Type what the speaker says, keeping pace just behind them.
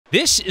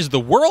This is the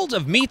world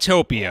of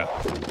Miitopia.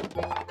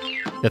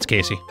 That's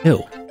Casey.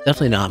 Ew,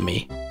 definitely not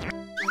me.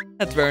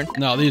 That's Vern.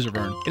 No, these are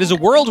Vern. It is a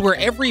world where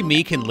every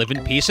Mii can live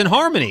in peace and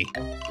harmony.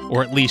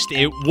 Or at least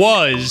it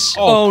was.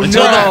 Oh,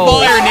 until no. the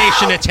Fire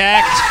Nation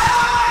attacked.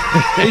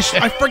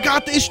 I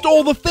forgot they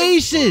stole the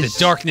faces. The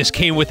darkness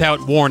came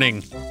without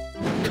warning.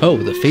 Oh,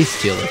 the face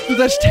stealer. Dude,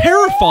 that's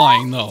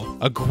terrifying, though.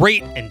 A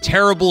great and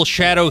terrible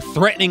shadow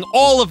threatening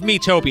all of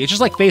Miitopia. It's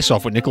just like Face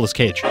Off with Nicolas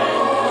Cage.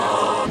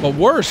 But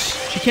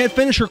worse, she can't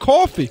finish her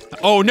coffee.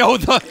 Oh no,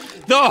 the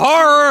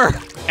horror!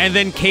 And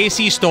then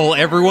Casey stole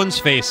everyone's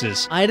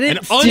faces. I didn't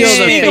An steal the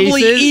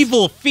unspeakably faces.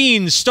 evil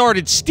fiend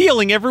started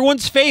stealing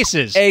everyone's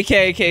faces.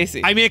 AKA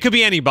Casey. I mean, it could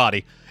be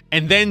anybody.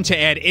 And then to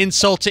add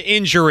insult to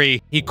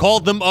injury, he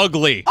called them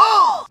ugly.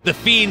 The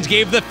fiend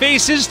gave the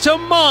faces to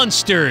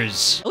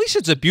monsters. At least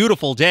it's a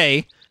beautiful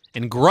day,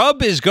 and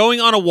Grub is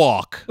going on a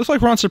walk. Looks like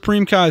we're on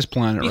Supreme Kai's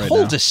planet right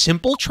Behold now. a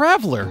simple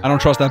traveler. I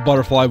don't trust that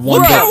butterfly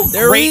one Look bit. how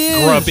There great he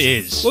is. Grub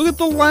is. Look at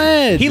the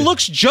lad. He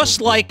looks just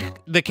like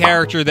the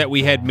character that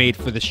we had made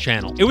for this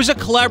channel. It was a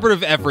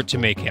collaborative effort to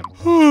make him.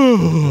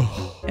 I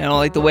don't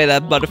like the way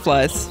that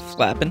butterfly's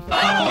flapping.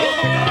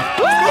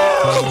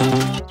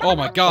 Oh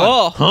my god.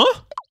 Oh. Huh?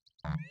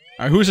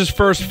 All right, who's his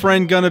first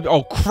friend gonna be?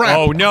 Oh crap.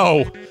 Oh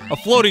no! A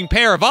floating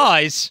pair of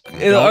eyes.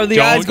 Are the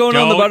eyes going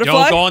on the butterfly?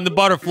 Don't go on the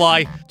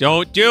butterfly.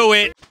 Don't do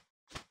it.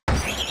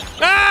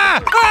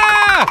 Ah!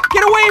 Ah!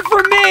 Get away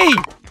from me!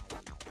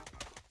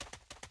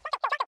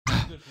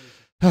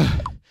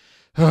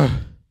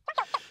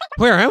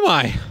 Where am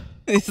I?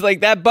 It's like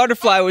that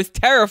butterfly was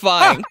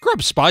terrifying.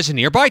 Grub spies a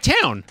nearby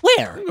town.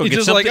 Where? Go He's get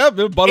just something- like,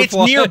 oh,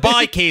 butterfly. It's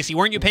nearby, Casey.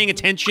 Weren't you paying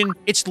attention?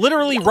 It's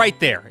literally right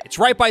there. It's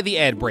right by the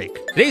ad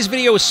break. Today's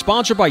video is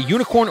sponsored by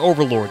Unicorn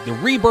Overlord, the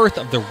rebirth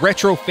of the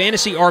retro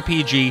fantasy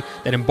RPG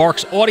that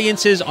embarks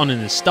audiences on a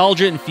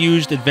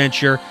nostalgia-infused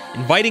adventure,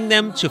 inviting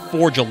them to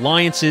forge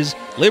alliances,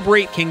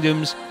 liberate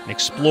kingdoms, and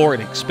explore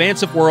an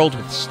expansive world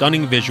with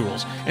stunning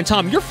visuals. And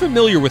Tom, you're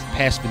familiar with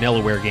past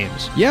Vanillaware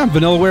games. Yeah,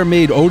 Vanillaware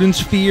made Odin's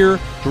Sphere,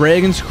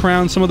 Dragon's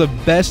Crown, some of the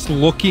best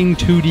looking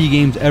 2D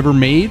games ever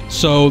made.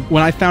 So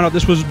when I found out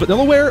this was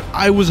Vanillaware,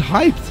 I was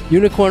hyped.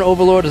 Unicorn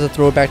Overlord is a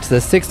throwback to the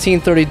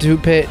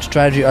 1632-bit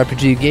strategy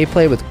RPG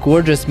gameplay with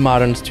gorgeous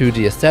modern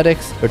 2D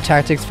aesthetics for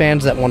tactics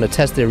fans that want to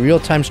test their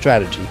real-time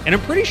strategy. And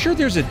I'm pretty sure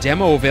there's a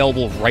demo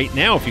available right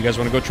now if you guys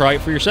want to go try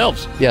it for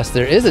yourselves. Yes,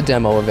 there is a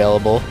demo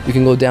available. You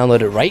can go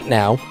download it right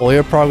now. All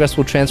your progress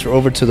will transfer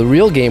over to the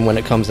real game when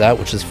it comes out,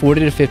 which is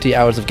 40 to 50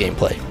 hours of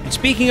gameplay. And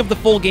speaking of the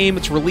full game,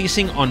 it's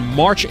releasing on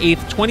March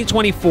 8th,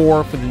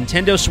 2024 for the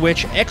Nintendo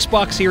Switch,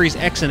 Xbox Series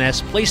X and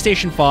S,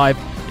 PlayStation 5,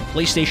 and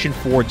PlayStation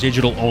 4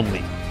 digital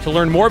only. To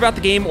learn more about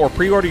the game or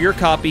pre-order your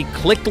copy,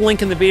 click the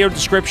link in the video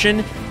description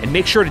and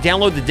make sure to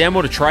download the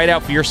demo to try it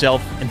out for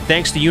yourself. And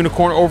thanks to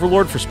Unicorn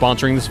Overlord for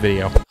sponsoring this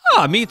video.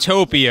 Ah,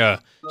 Miitopia.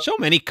 So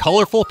many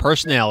colorful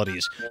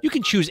personalities. You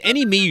can choose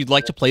any Mii you'd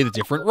like to play the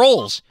different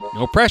roles.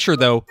 No pressure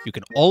though, you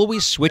can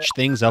always switch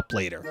things up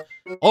later.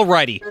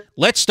 Alrighty,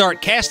 let's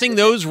start casting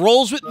those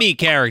roles with Mii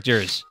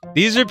characters.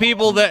 These are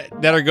people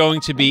that are going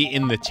to be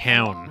in the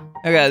town.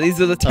 Okay, these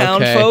are the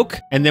town Okay. folk.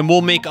 And then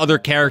we'll make other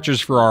characters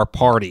for our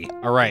party.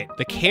 Alright,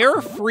 the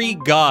Carefree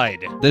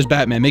Guide. There's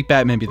Batman. Make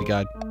Batman be the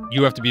guide.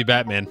 You have to be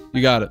Batman.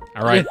 You got it.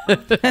 Alright.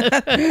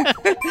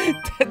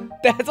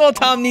 That's all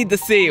Tom needed to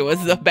see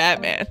was the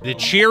Batman. The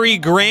Cheery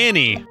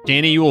Granny.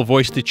 Danny, you will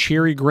voice the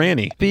Cheery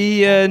Granny.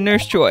 Be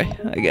Nurse Joy,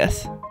 I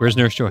guess. Where's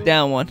Nurse Joy?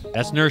 Down one.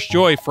 That's Nurse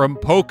Joy from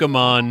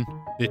Pokemon.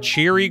 The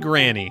Cheery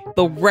Granny.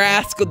 The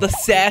rascal, the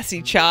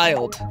sassy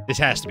child. This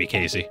has to be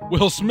Casey.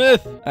 Will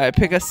Smith. All right,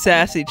 pick a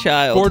sassy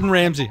child. Gordon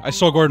Ramsay. I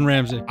saw Gordon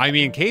Ramsay. I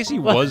mean, Casey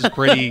was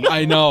pretty...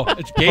 I know.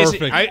 It's Casey,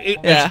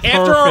 perfect. Yeah.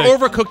 After our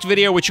Perfect. Overcooked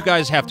video, which you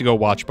guys have to go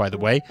watch, by the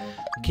way,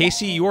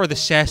 Casey, you are the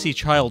sassy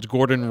child,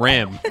 Gordon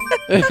Ram.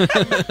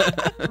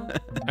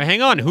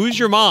 Hang on, who's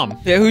your mom?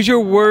 Yeah, who's your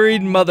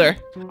worried mother?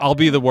 I'll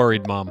be the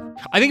worried mom.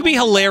 I think it'd be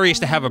hilarious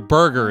to have a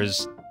burger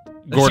as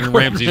Gordon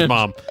Ramsay's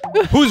mom.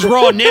 Who's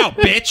raw now,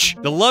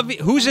 bitch? The love.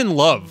 Who's in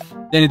love?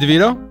 Danny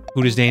DeVito?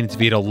 Who does Danny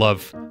DeVito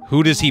love?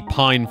 Who does he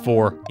pine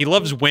for? He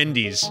loves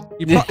Wendy's.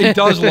 He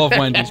does love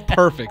Wendy's.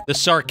 Perfect. The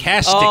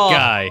sarcastic Oh,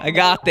 guy. I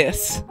got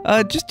this.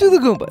 Just do the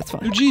Goomba, it's Do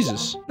fine.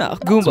 Jesus. No, It's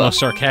the Goomba. most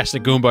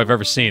sarcastic Goomba I've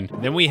ever seen.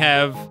 Then we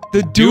have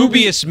the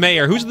dubious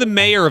mayor. Who's the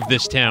mayor of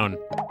this town?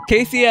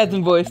 Casey has a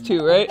voice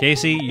too, right?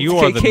 Casey, you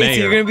Okay, are the Casey, mayor.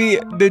 you're gonna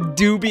be the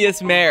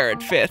dubious mayor.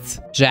 It fits.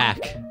 Jack.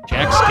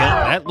 Jack Skell.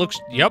 That looks.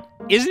 Yep.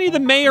 Isn't he the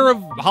mayor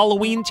of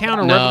Halloween Town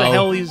or whatever the No.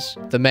 hell he's?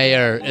 The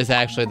mayor is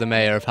actually the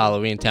mayor of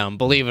Halloween Town,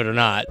 believe it or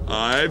not.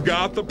 I've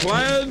got the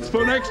plans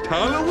for next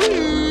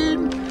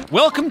Halloween.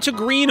 Welcome to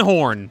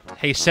Greenhorn.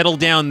 Hey, settle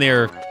down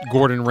there,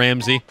 Gordon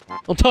Ramsay.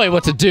 Don't tell me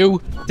what to do.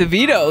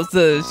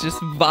 DeVito's just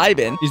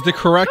vibing. He's the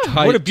correct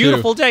height, What a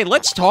beautiful day.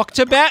 Let's talk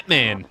to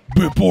Batman.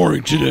 Bit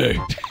boring today.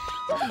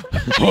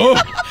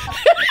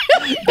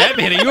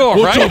 Batman, are you all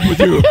What's right? up with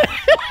you?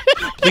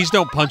 Please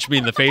don't punch me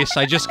in the face.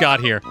 I just got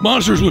here.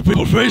 Monsters with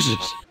people's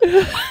faces.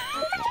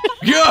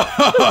 Yeah.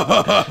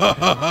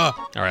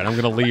 All right, I'm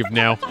gonna leave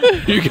now.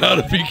 You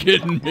gotta be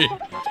kidding me.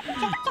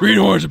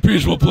 Greenhorn's a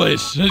peaceful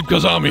place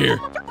because I'm here.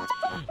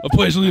 A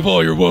place to leave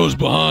all your woes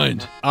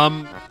behind.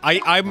 I'm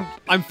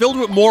filled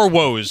with more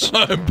woes.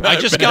 I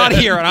just got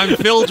here and I'm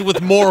filled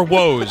with more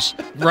woes.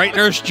 Right,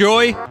 Nurse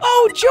Joy?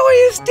 Oh,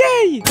 joyous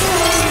day!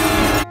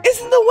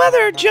 Isn't the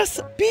weather just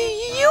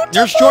beautiful?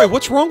 Nurse Joy,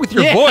 what's wrong with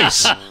your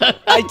voice?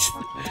 I just...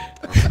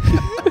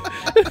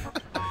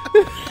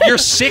 You're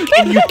sick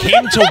and you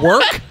came to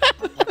work?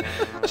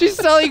 She's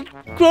selling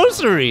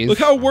groceries. Look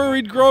how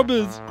worried Grub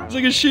is. He's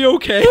like, is she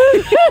okay?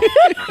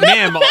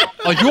 Ma'am,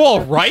 are you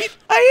all right?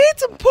 I ate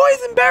some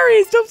poison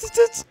berries.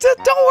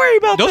 Don't worry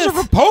about Those this.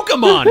 are for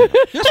Pokemon.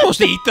 You're supposed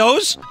to eat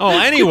those. Oh,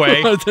 anyway.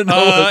 I don't know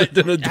what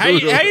they're gonna do how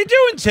to you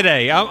doing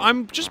today?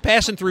 I'm just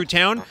passing through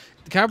town.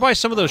 Can I buy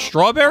some of those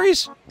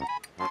strawberries?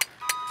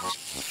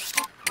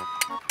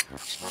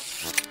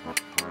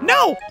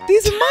 No,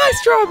 these are my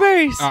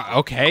strawberries.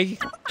 Okay.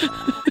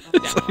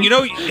 You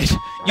know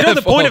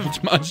the point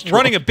of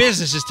running a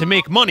business is to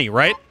make money,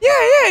 right?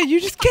 Yeah,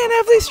 you just can't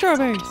have these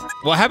strawberries.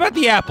 Well, how about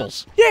the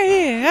apples?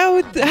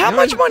 Yeah. How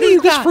much money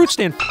you This got? fruit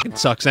stand fucking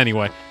sucks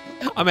anyway.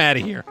 I'm out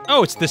of here.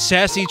 Oh, it's the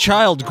sassy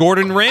child,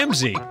 Gordon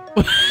Ramsay.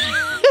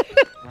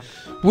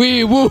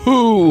 Wee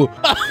woohoo!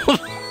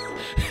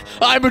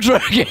 I'm a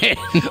dragon.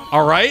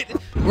 All right.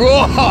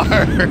 Roar!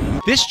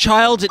 This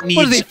child needs.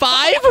 What is he,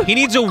 5? He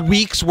needs a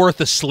week's worth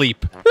of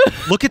sleep.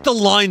 Look at the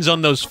lines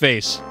on those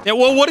face. Now,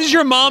 well, what does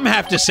your mom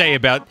have to say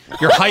about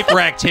your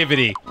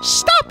hyperactivity?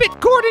 Stop it,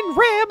 Gordon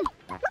Ram.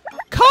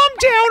 Calm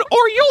down,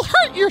 or you'll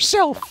hurt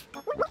yourself.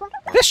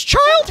 This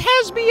child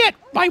has me at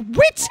my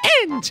wit's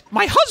end.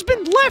 My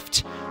husband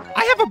left.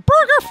 I have a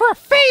burger for a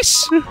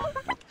face.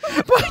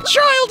 My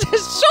child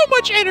has so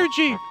much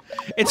energy.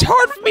 It's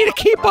hard for me to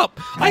keep up.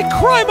 I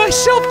cry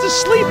myself to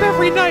sleep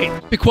every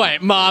night. Be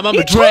quiet, Mom. I'm He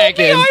a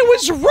dragon. told me I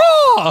was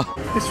raw.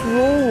 It's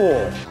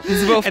raw.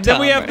 This is both And then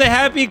we have the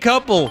happy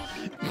couple.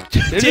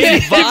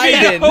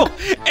 divided.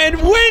 DeVito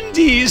and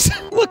Wendy's.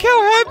 Look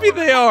how happy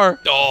they are.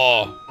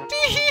 Oh.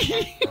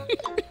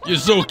 You're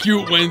so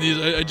cute, Wendy's.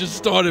 I just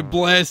started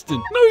blasting.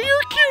 No, you're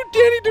cute,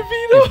 Danny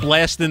DeVito.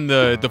 Blasting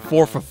the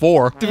 4 for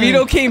 4.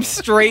 DeVito came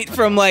straight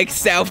from like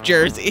South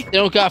Jersey. They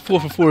don't got 4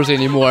 for 4s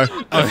anymore.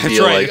 That's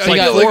feel right. like- It's I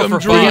like feel 4 like I'm for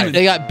dreaming. 5.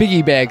 They got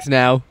biggie bags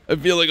now. I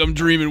feel like I'm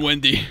dreaming,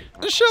 Wendy.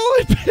 Shall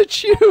I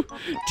pet you?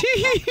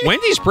 Tee.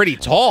 Wendy's pretty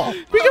tall.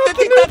 We got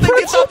the new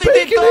pretzel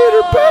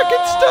baconator back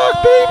in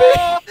stock,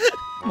 baby.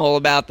 I'm all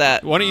about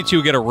that. Why don't you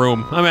two get a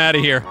room? I'm out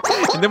of here.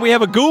 And then we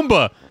have a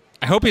Goomba.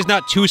 I hope he's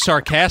not too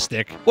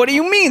sarcastic. What do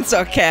you mean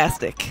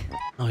sarcastic?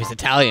 Oh, he's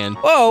Italian.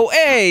 Oh,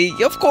 hey,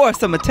 of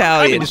course I'm I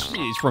Italian. mean,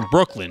 he's from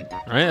Brooklyn,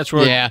 right? That's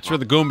where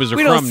the Goombas are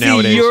We from don't see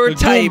nowadays. your The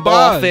type Goombas.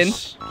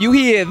 often. You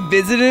here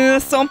visiting or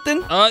something?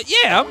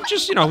 Yeah, I'm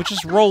just,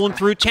 just rolling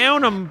through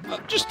town. I'm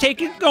just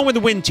going where the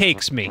wind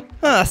takes me.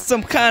 Huh,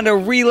 some kind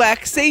of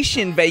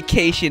relaxation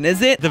vacation,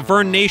 is it? The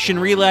Vern Nation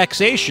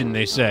relaxation,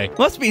 they say.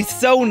 Must be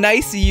so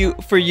nice of you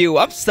for you.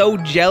 I'm so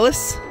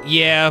jealous.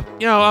 Yeah,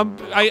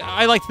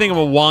 I like to think I'm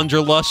a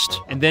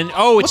wanderlust. And then,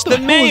 it's the hell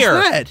is mayor,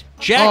 that?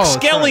 Jack Oh,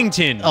 sorry.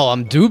 Skellington. Oh,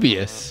 I'm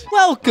dubious.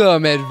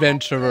 Welcome,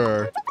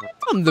 adventurer.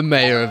 I'm the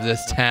mayor of this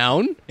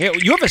town. Yeah,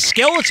 you have a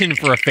skeleton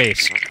for a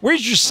face.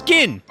 Where's your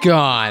skin?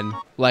 Gone,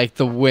 like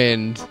the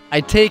wind.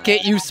 I take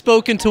it you've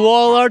spoken to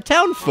all our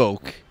town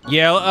folk.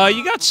 Yeah,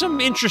 you got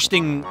some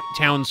interesting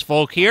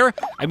townsfolk here.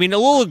 I mean, a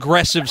little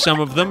aggressive,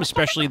 some of them,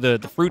 especially the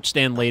fruit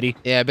stand lady.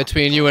 Yeah,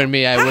 between you and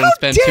me, I wouldn't How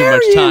spend too dare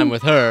much you! time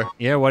with her.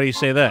 Yeah, why do you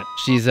say that?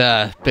 She's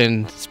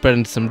been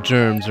spreading some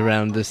germs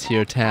around this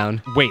here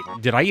town. Wait,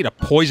 did I eat a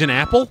poison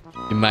apple?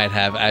 You might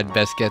have. I'd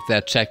best get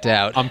that checked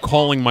out. I'm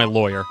calling my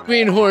lawyer.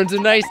 Greenhorn's a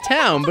nice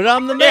town, but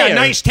I'm the mayor. Yeah,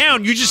 nice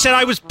town. You just said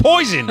I was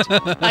poisoned.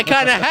 I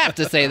kind of have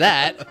to say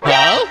that.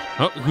 Hello?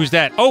 Oh, who's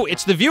that? Oh,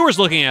 it's the viewers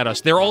looking at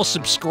us. They're all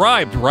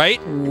subscribed, right?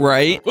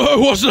 Right?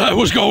 What's that?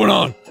 What's going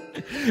on?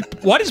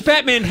 Why does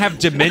Batman have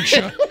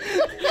dementia?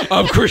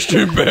 I'm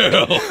Christian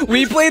Bale.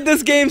 We played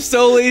this game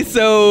solely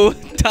so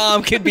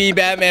Tom could be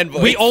Batman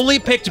voice. We only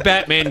picked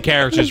Batman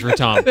characters for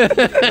Tom.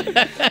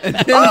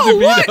 Oh,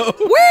 what?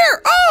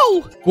 Where?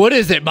 Oh! What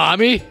is it,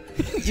 mommy?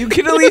 You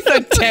can at least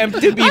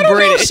attempt to be I don't know,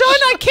 British. son.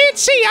 I can't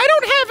see. I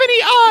don't have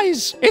any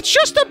eyes. It's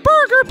just a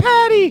burger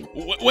patty.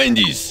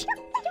 Wendy's.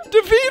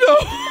 DeVito.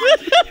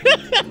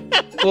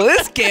 Well,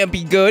 this can't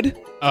be good.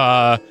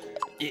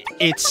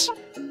 It's...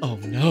 Oh,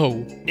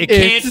 no. It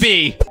can't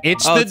be.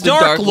 It's Oh, the it's the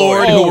Dark Dark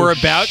Lord Lord. who Oh, we're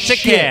about to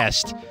shit.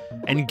 cast.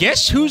 And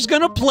guess who's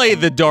gonna play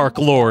the Dark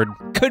Lord?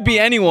 Could be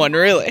anyone,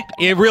 really.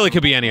 It really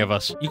could be any of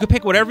us. You can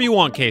pick whatever you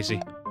want,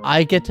 Casey.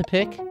 I get to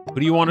pick? Who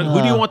do you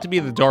want to be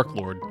the Dark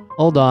Lord?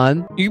 Hold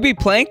on. You could be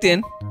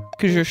Plankton,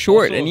 because you're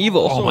short and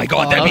evil. Oh my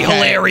god, that'd be Okay.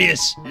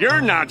 hilarious.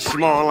 You're not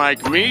small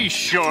like me,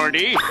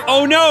 shorty.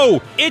 Oh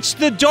no, it's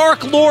the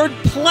Dark Lord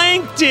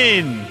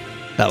Plankton.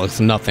 That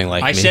looks nothing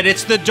like I me. said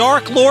it's the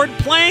Dark Lord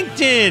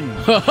Plankton.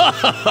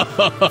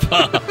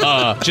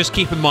 Just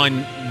keep in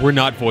mind, we're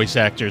not voice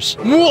actors.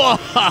 You all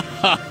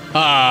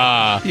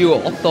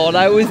thought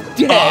I was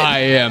dead. I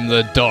am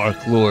the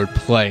Dark Lord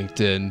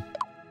Plankton.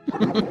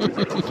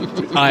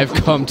 I've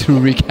come to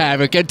wreak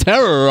havoc and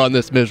terror on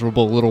this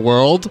miserable little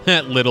world.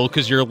 Little,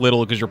 because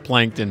you're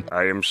plankton.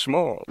 I am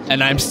small.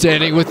 And I'm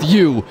standing with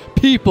you,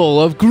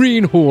 people of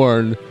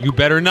Greenhorn. You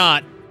better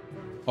not.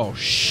 Oh,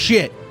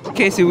 shit.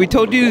 Casey, we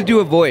told you to do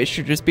a voice.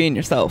 You're just being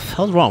yourself.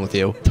 Hell's wrong with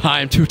you?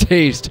 Time to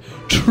taste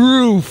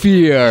true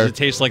fear. Does it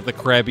taste like the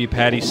Krabby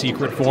Patty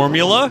secret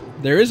formula?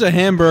 There is a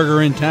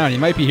hamburger in town. You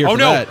might be here Oh for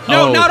no! that.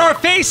 No, not our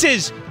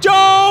faces!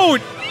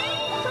 Don't!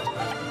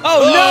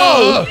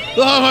 Oh,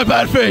 no! Oh, my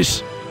bad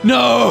face.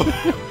 No.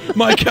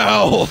 My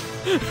cowl.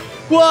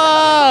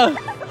 Whoa!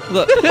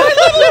 Look,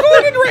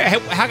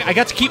 I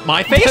got to keep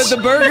my face? the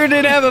burger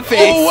didn't have a face.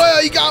 Oh,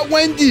 well, you got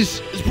Wendy's.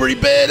 It's pretty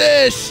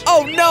badass.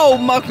 Oh, no,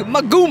 my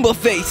Goomba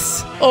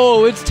face.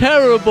 Oh, it's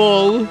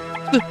terrible.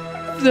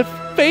 The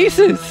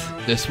faces.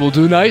 This will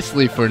do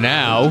nicely for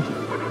now.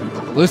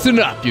 Listen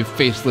up, you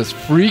faceless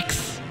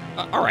freaks.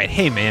 All right,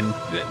 hey man,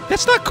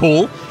 that's not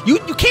cool. You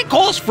can't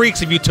call us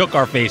freaks if you took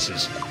our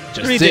faces.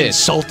 Just need to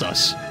insult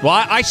us. Well,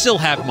 I still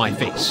have my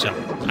face, so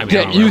I mean,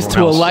 Get used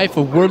to a life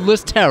of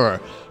wordless terror,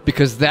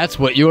 because that's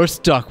what you're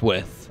stuck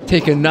with.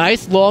 Take a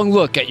nice long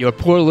look at your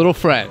poor little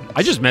friend.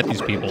 I just met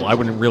these people. I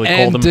wouldn't really call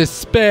And them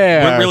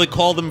despair. Wouldn't really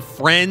call them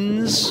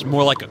friends.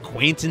 More like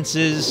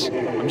acquaintances.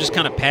 I'm just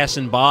kind of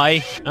passing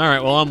by. All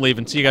right, well I'm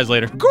leaving. See you guys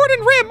later. Gordon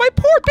Ram, my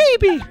poor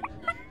baby.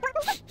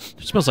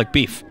 It smells like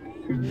beef.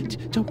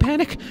 Don't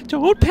panic.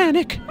 Don't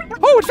panic.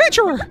 Oh,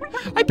 adventurer!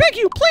 I beg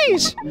you,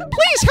 please!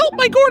 Please help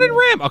my Gordon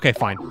Ram! Okay,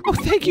 fine. Oh,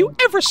 thank you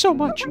ever so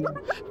much.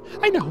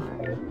 I know.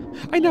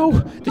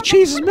 The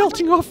cheese is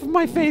melting off of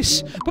my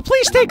face. But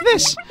please take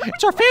this.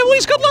 It's our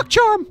family's good luck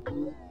charm.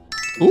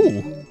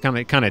 Ooh,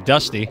 kind of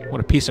dusty.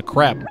 What a piece of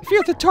crap. I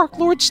fear the Dark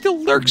Lord still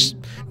lurks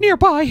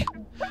nearby.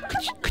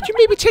 Could you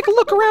maybe take a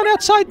look around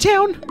outside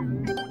town?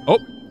 Oh.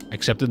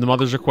 Accepted the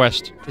mother's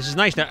request. This is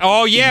nice now.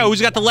 Oh yeah, who's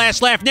got the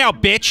last laugh now,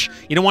 bitch?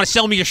 You don't want to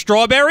sell me your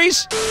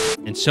strawberries?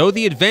 And so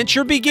the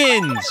adventure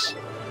begins.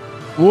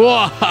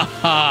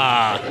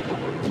 Wahaha!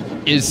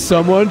 Is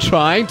someone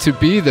trying to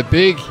be the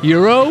big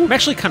hero? I'm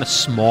actually kind of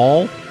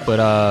small, but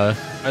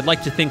I'd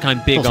like to think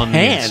I'm big Those on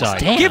hands, the inside.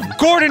 damn. Give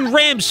Gordon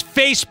Ram's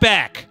face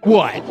back!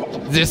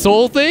 What? This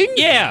whole thing?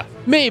 Yeah!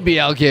 Maybe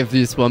I'll give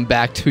this one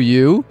back to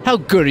you. How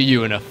good are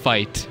you in a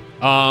fight?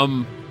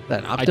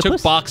 I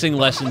took boxing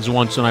lessons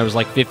once when I was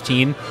like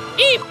 15.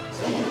 Eep!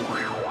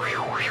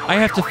 I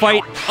have to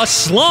fight a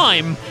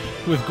slime!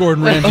 With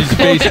Gordon Ramsay's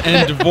face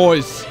and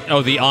voice.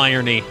 Oh, the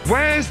irony.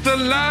 Where's the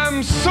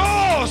lamb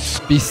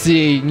sauce? Be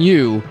seeing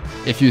you,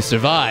 if you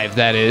survive,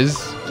 that is.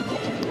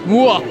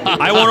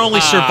 I won't only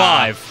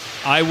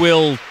survive. I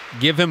will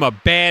give him a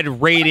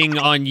bad rating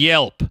on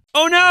Yelp.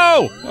 Oh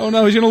no! Oh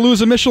no, he's gonna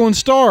lose a Michelin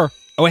star.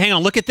 Oh, hang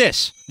on, look at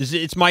this.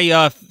 It's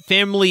my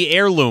family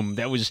heirloom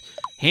that was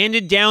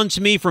handed down to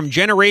me from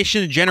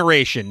generation to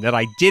generation that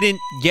I didn't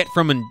get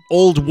from an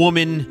old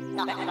woman.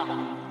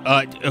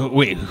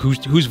 Wait,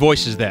 whose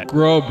voice is that?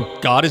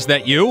 Grub. God, is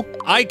that you?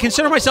 I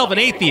consider myself an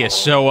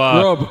atheist, so,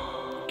 Grub,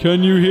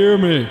 can you hear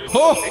me?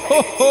 Ho,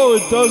 ho, ho,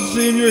 it does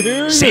seem you're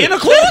hearing Santa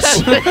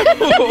Claus?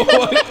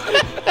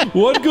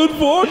 What good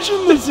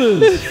fortune this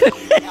is.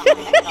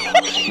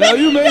 Now,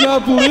 you may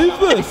not believe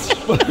this,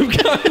 but I'm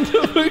kind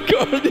of a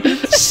guardian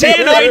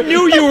Santa, I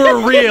knew you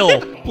were real!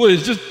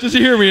 Please, just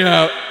hear me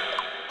out.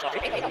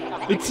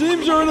 It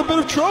seems you're in a bit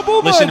of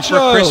trouble, Listen, my for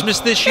child. Christmas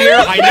this year,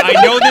 I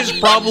know there's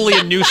probably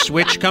a new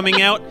Switch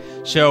coming out,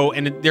 so,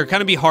 and they're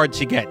gonna be hard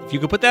to get. If you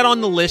could put that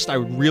on the list, I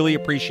would really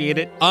appreciate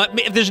it.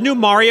 If there's a new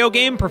Mario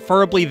game,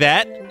 preferably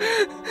that.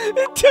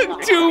 It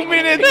took 2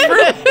 minutes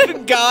for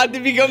God to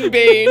become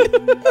Bane.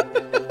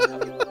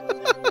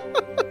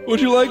 Would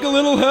you like a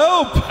little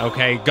help?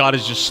 Okay, God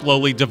is just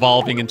slowly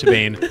devolving into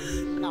Bane.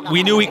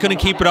 We knew he couldn't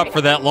keep it up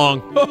for that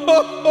long.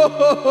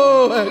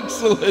 Oh,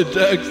 excellent,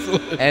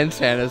 excellent. And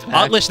Santa's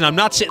back. Listen, I'm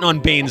not sitting on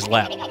Bane's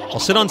lap. I'll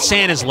sit on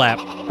Santa's lap,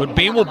 but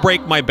Bane will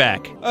break my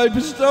back. I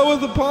bestow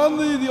upon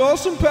thee the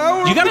awesome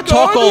power You of gotta the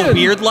talk all Guardian.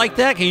 weird like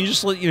that? Can you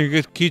just,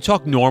 can you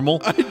talk normal?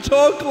 I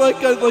talk like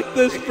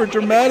this for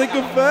dramatic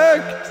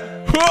effect.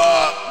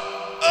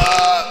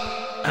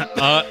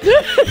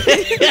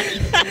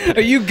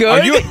 Are you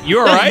good? You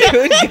all right?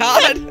 Good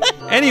God.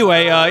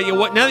 Anyway, now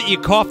that you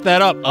coughed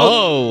that up.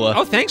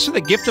 Oh, thanks for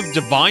the gift of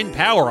divine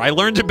power. I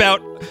learned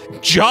about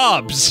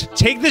jobs.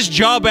 Take this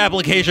job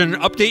application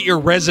and update your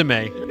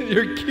resume.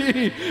 Your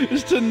key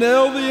is to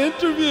nail the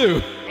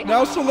interview.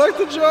 Now select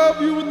the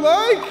job you would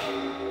like.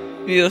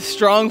 Need a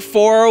strong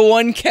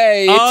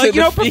 401k to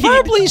defeat.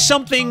 Preferably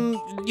something,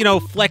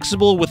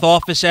 flexible with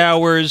office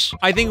hours.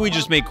 I think we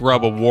just make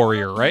Grub a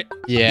warrior, right?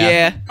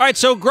 Yeah. All right,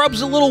 so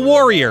Grub's a little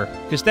warrior,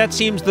 because that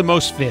seems the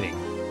most fitting.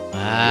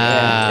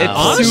 wow. It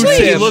Honestly, suits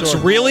he him. looks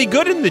really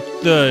good in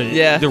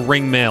the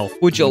ring mail.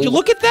 Would you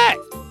look at that?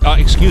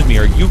 Excuse me,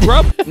 are you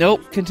Grub?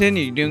 Nope.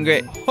 Continue. You're doing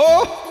great.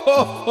 Ho,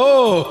 ho,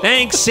 ho.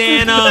 Thanks,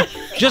 Santa.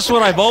 Just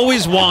what I've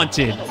always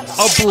wanted.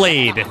 A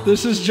blade.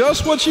 This is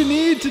just what you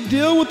need to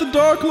deal with the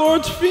Dark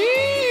Lord's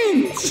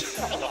fiends.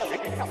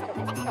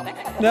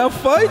 Now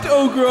fight,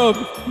 oh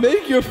Grub.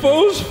 Make your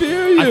foes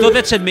fear you. I thought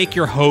that said make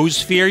your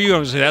hose fear you. I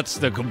was like, that's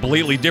the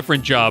completely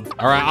different job.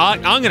 All right,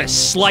 I'm gonna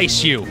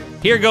slice you.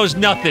 Here goes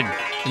nothing.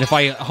 And if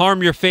I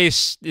harm your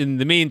face in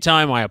the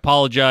meantime, I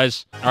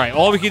apologize. All right,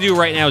 all we can do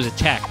right now is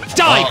attack.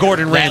 Die,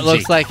 Gordon Ramsay. That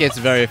looks like it's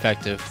very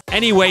effective.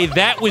 Anyway,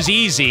 that was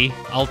easy.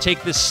 I'll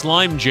take this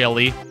slime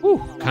jelly. Whew,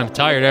 kind of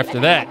tired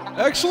after that.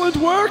 Excellent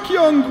work,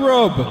 young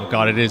Grub. Oh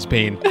God, it is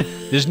pain.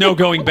 There's no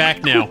going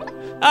back now.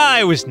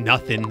 It was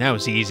nothing. That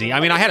was easy. I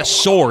mean, I had a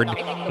sword,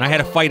 and I had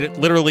to fight it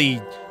literally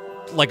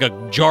like a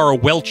jar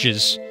of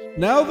Welch's.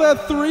 Now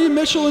that 3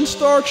 Michelin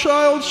star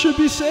child should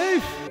be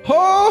safe.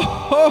 Ho,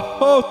 ho,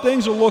 ho,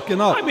 things are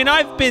looking up. I mean,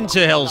 I've been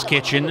to Hell's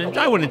Kitchen, and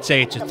I wouldn't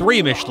say it's a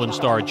 3 Michelin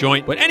star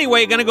joint. But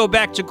anyway, gonna go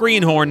back to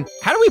Greenhorn.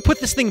 How do we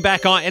put this thing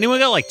back on? Anyone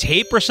got, like,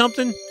 tape or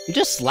something? You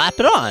just slap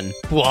it on.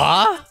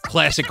 What?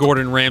 Classic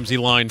Gordon Ramsay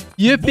line.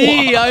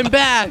 Yippee, I'm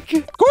back.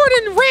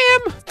 Gordon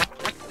Ram!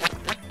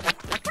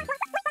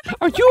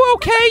 Are you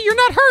okay? You're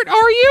not hurt,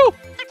 are you?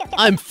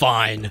 I'm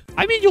fine.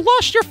 I mean, you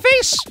lost your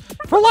face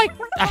for like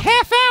a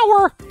half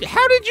hour.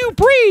 How did you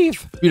breathe?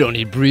 We don't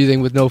need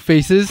breathing with no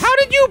faces. How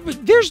did you?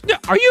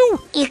 Are you?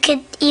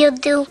 You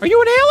do. Are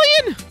you an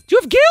alien? Do you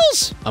have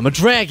gills? I'm a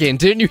dragon.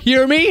 Didn't you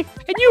hear me?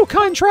 And you,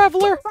 kind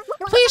traveler,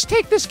 please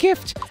take this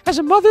gift as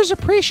a mother's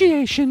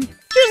appreciation.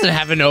 She doesn't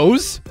have a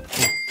nose.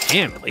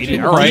 Damn, lady.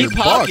 All right.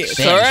 Pockets,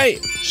 all right.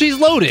 She's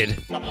loaded.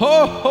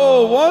 Ho,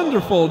 ho,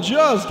 wonderful,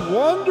 just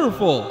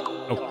wonderful.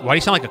 Oh, why do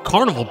you sound like a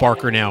carnival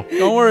barker now?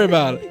 Don't worry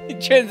about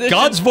it.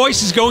 God's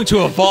voice is going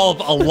to evolve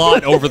a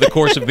lot over the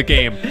course of the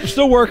game. I'm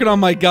still working on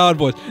my God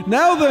voice.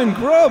 Now then,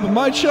 Grub,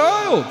 my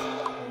child.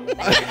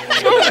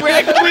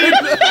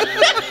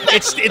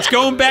 It's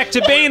going back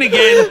to Bane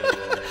again.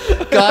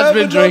 God's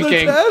been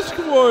drinking. I have another task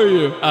for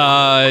you.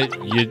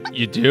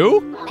 You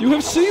do? You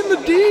have seen the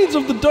deeds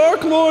of the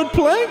Dark Lord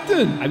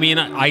Plankton. I mean,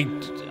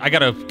 I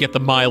gotta get the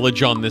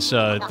mileage on this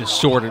this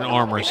sword and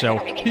armor, so.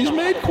 He's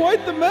made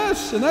quite the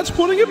mess, and that's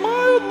putting it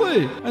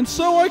mildly. And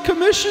so I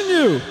commission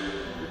you.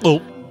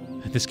 Oh,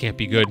 this can't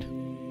be good.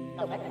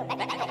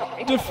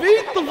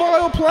 Defeat the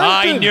vile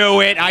Plankton. I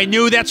knew it. I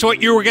knew that's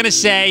what you were gonna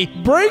say.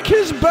 Break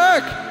his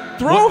back.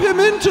 Throw him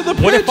into the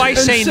pit. What if I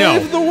say no?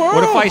 Save the world.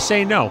 What if I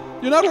say no?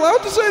 You're not allowed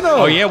to say no.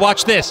 Oh yeah,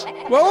 watch this.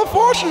 Well,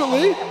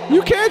 unfortunately,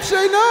 you can't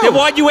say no. Then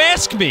why'd you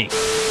ask me?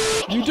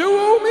 You do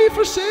owe me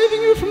for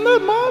saving you from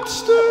that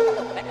monster.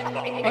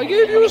 I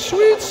gave you a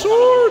sweet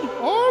sword,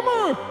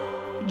 armor,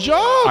 job.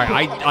 All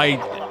right,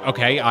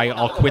 okay,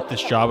 I'll quit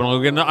this job and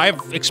I'll get. I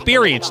have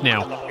experience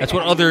now. That's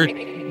what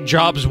other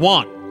jobs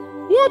want.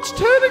 What's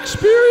 10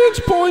 experience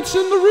points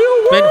in the real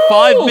world? Spend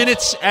 5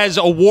 minutes as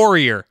a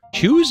warrior.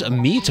 Choose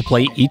me to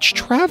play each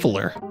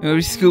traveler.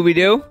 Maybe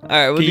Scooby-Doo? All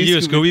right, we'll Can you do a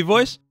Scooby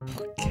voice?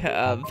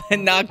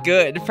 Not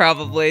good,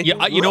 probably.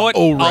 Yeah, you know what?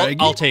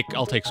 I'll take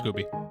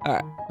Scooby. All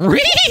right.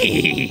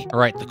 All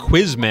right, the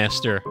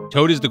Quizmaster.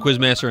 Toad is the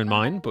Quizmaster in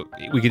mine, but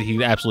he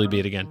could absolutely be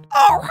it again.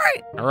 All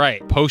right. All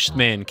right,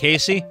 Postman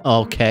Casey.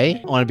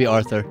 Okay. I want to be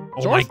Arthur.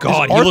 Oh my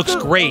God, he looks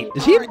great.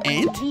 Is he an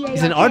ant?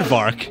 He's an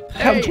aardvark.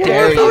 How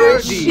dare you?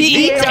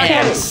 Eat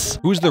ants.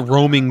 Who's the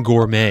roaming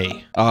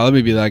gourmet? Let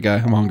me be that guy.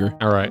 I'm hungry.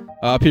 All right.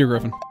 Peter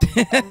Griffin.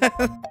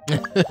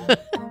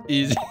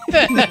 Easy.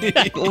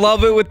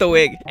 Love it with the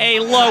wig. Hey,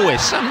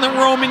 Lois, I'm the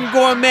roaming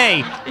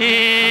gourmet.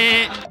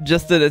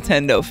 Just a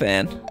Nintendo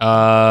fan.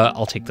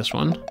 I'll take this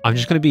one. I'm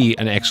just gonna be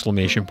an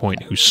exclamation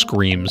point who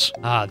screams.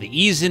 The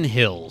Eason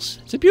Hills.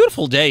 It's a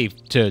beautiful day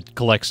to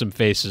collect some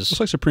faces. Looks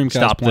like Supreme Kai's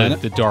Stop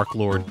planet. the Dark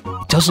Lord.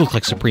 It does look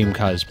like Supreme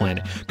Kai's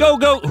planet. Go,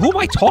 go. Who am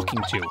I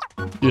talking to?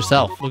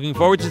 Yourself. Looking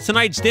forward to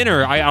tonight's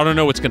dinner. I don't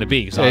know what's gonna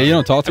be. So Hey, you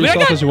don't talk to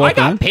yourself as you walk I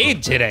got in?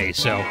 paid today,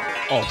 so.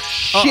 Oh,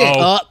 shit.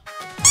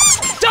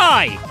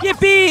 Die!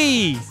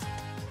 Yippee!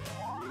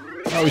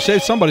 Oh, we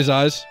saved somebody's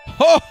eyes.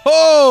 Ho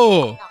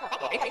ho!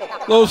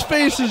 Those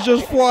faces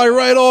just fly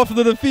right off of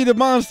the defeated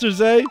monsters,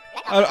 eh?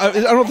 I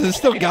don't know if this is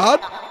still God.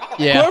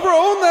 Yeah. Whoever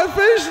owned that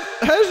face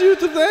has you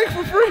to thank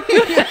for free.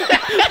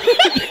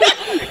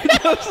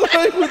 Just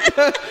like with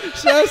that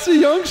sassy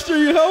youngster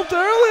you helped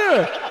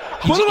earlier.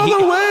 Put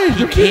another way.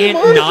 You defeating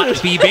can't monsters.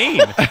 not be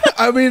Bane.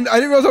 I mean, I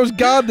didn't realize I was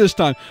God this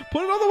time.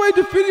 Put another way.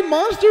 Defeating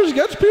monsters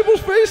gets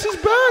people's faces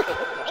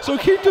back. So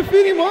keep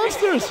defeating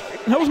monsters.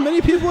 And help as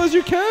many people as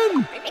you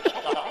can.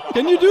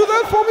 Can you do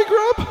that for me,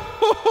 Grub?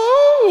 Ho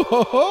ho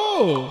ho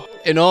ho.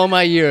 In all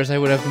my years, I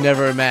would have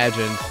never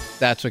imagined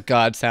that's what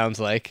God sounds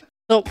like.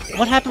 So,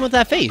 what happened with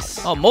that face?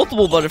 Oh,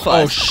 multiple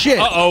butterflies. Oh shit.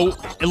 Uh-oh.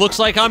 It looks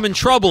like I'm in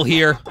trouble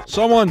here.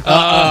 Someone.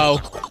 Uh-oh.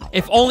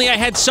 If only I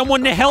had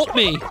someone to help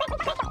me.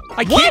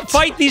 I can't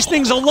fight these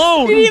things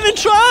alone. You didn't even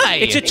try.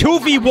 It's a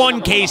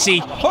 2v1, Casey.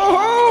 Ho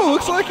ho!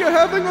 Looks like you're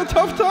having a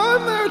tough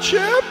time there,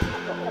 Chip.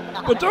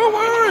 But don't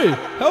worry,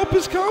 help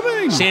is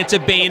coming. Santa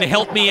Bane,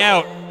 help me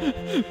out.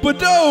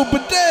 Bado,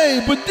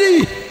 bidet,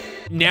 bidee.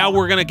 Now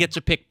we're gonna get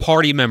to pick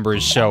party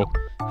members, so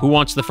who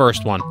wants the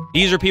first one?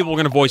 These are people we're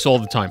gonna voice all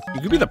the time.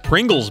 You could be the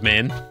Pringles,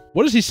 man.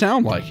 What does he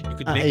sound like? You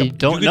could I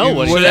don't could know do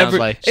what he whatever. sounds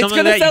like. It's Something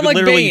gonna that you sound could like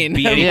literally Bane.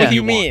 be What anything do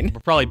you want, mean?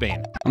 but probably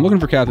Bane. I'm looking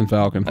for Captain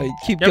Falcon.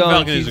 Keep Captain going.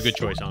 Falcon is a good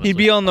choice, honestly. He'd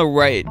be on the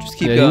right. Just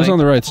keep Yeah, going. he was on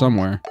the right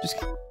somewhere. Just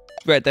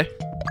right there.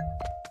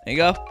 There you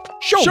go.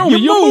 Show me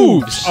your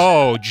moves.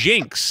 Oh,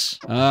 Jinx.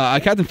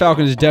 Captain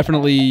Falcon is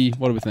definitely,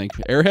 what do we think?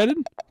 Airheaded?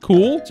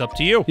 Cool. It's up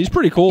to you. He's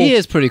pretty cool. He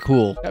is pretty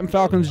cool. Captain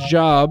Falcon's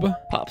job.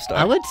 Pop star.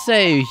 I would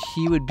say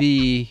he would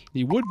be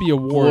He would be a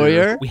warrior.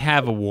 warrior, We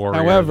have a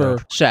warrior. However,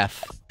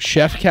 chef.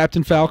 Chef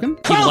Captain Falcon.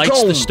 he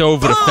lights the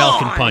stove with a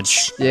falcon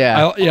punch.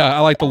 Yeah. I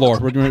like the lore.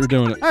 We're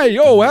doing it. Hey,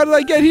 yo, how did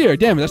I get here?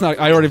 Damn it, that's not.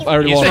 I already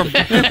He's lost.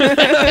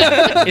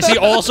 from- Is he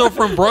also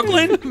from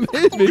Brooklyn?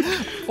 Maybe.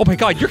 Oh my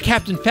God, you're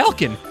Captain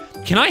Falcon.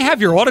 Can I have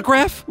your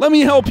autograph? Let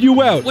me help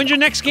you out. When's your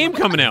next game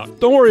coming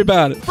out? Don't worry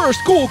about it. First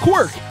cool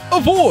quirk.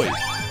 Avoid.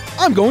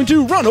 I'm going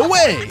to run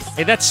away.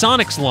 Hey, that's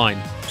Sonic's line.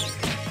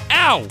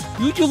 Ow!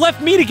 You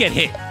left me to get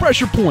hit.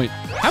 Pressure point.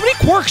 How many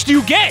quirks do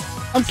you get?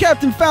 I'm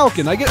Captain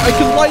Falcon. I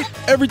can light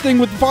everything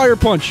with fire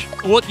punch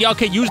Well, yeah,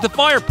 okay, use the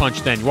fire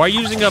punch then. Why are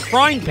you using a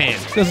frying pan?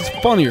 because it's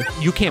funnier.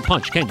 You can't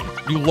punch, can you?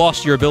 You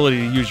lost your ability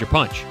to use your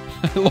punch.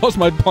 I lost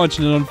my punch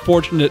in an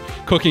unfortunate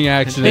cooking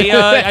accident. They,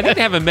 I think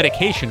they have a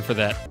medication for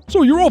that.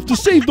 So you're off to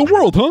save the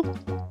world, huh?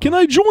 Can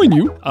I join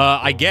you?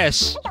 I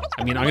guess.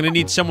 I mean, I'm gonna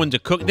need someone to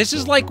cook. This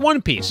is like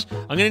One Piece.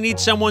 I'm gonna need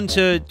someone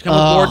to come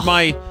aboard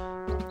my...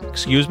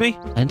 Excuse me?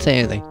 I didn't say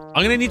anything.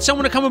 I'm gonna need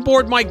someone to come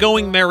aboard my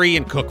Going Merry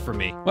and cook for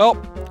me. Well,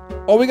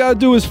 all we gotta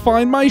do is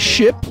find my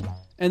ship,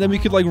 and then we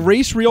could like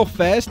race real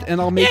fast,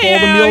 and I'll make all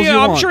the meals you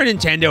I'm want. sure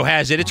Nintendo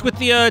has it. It's with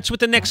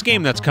the next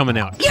game that's coming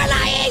out.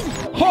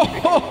 Ho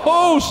ho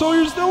ho! So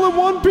you're still in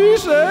One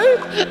Piece,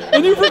 eh?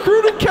 And you've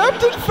recruited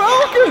Captain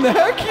Falcon.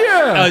 Heck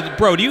yeah!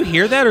 Bro, do you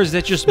hear that, or is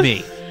that just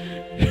me?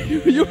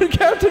 You and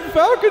Captain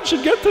Falcon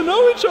should get to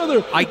know each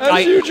other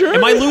as you journey.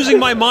 Am I losing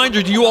my mind,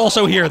 or do you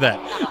also hear that?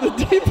 The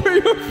deeper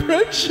your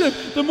friendship,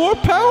 the more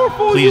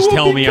powerful Please you will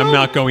tell me I'm become.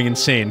 not going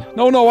insane.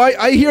 No,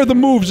 I hear the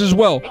moves as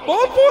well.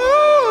 Bon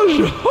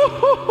voyage! Ho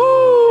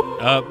ho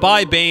ho!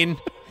 Bye, Bane.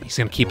 He's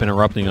gonna keep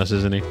interrupting us,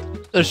 isn't he?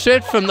 The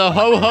shit from the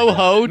ho ho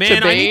ho to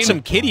Man, I need Bane.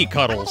 some kitty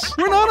cuddles.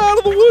 We're not out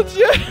of the woods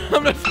yet.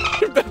 I'm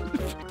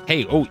not.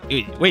 Hey,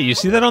 wait, you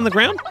see that on the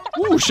ground?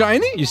 Ooh,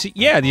 shiny. You see?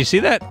 Yeah, do you see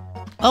that?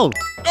 Oh,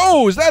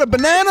 Oh, is that a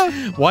banana?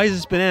 Why is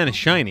this banana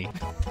shiny?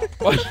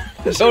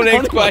 Don't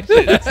ask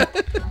questions.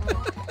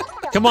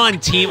 Come on,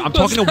 team. I'm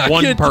talking to not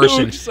one get too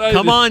person. excited.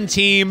 Come on,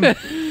 team.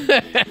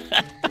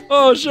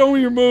 Oh, show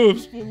me your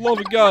moves. For the love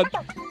of God.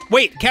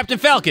 Wait, Captain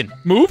Falcon.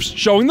 Moves?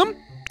 Showing them?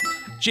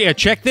 Yeah,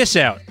 check this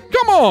out.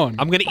 Come on.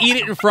 I'm gonna eat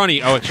it in front of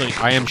you. Oh, actually,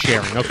 I am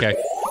sharing. Okay.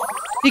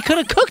 he could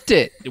have cooked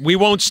it. We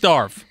won't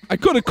starve. I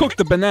could have cooked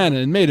the banana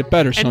and made it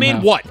better And somehow.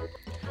 made what?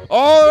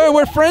 Oh,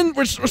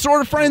 we're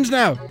sort of friends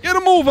now. Get a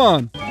move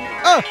on.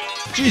 Ah,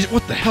 jeez,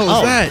 what the hell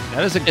is that?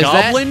 That is a that-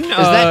 goblin. is that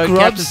Captain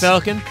Grub's-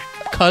 Falcon.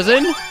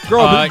 Cousin?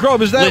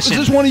 Grub, is listen.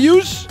 this one of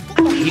yous?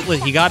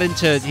 He got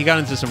into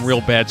some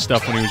real bad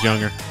stuff when he was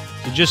younger.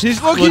 So just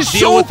He's let's deal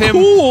so with him.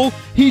 cool.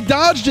 He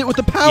dodged it with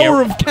the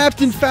power Yeah. of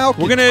Captain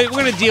Falcon. We're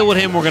gonna deal with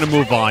him. We're gonna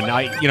move on.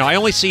 I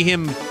only see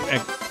him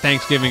at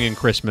Thanksgiving and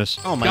Christmas.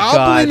 Oh my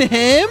Goblin god.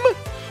 ham?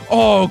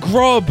 Oh,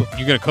 Grub.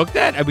 You gonna cook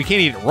that? We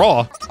can't eat it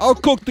raw. I'll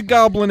cook the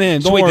goblin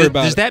ham. Don't So wait, worry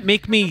about does it. that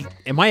make me?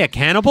 Am I a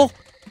cannibal?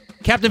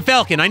 Captain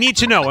Falcon, I need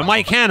to know. Am I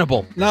a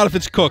cannibal? Not if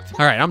it's cooked.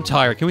 All right, I'm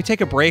tired. Can we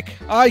take a break?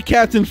 I,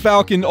 Captain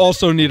Falcon,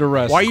 also need a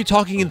rest. Why are you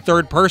talking in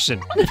third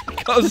person?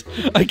 Because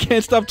I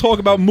can't stop talking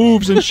about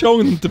moves and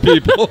showing them to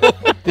people.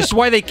 This is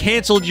why they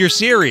canceled your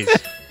series.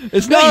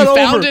 It's No, not you over.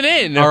 found it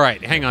in. All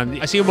right, hang on.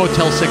 I see a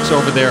Motel 6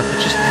 over there.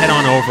 Let's just head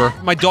on over.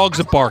 My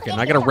dogs are barking.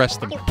 I gotta rest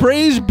them.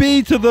 Praise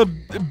be to the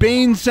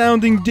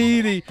Bane-sounding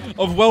deity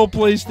of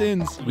well-placed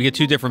inns. We get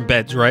two different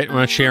beds, right? We're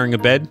not sharing a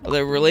bed.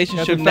 The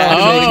relationship Captain now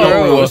Falcon is makes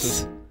no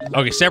gross.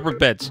 Okay, separate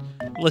beds.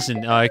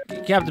 Listen,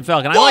 Captain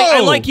Falcon, I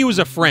like you as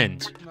a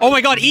friend. Oh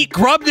my God, eat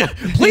grub!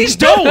 Please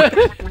don't!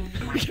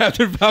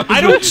 Captain Falcon. I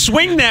don't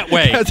swing that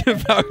way. Captain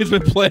Falcon's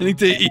been planning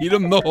to eat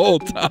him the whole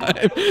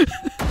time.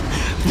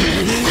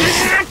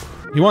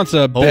 He wants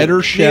a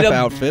better chef Need a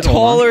outfit.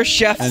 taller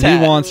chef's and hat.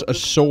 he wants a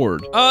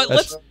sword.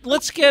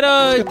 Let's get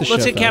the let's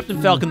chef get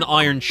Captain Falcon the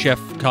Iron Chef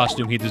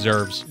costume he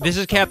deserves. This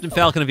is Captain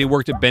Falcon if he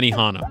worked at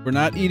Benihana. We're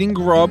not eating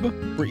grub.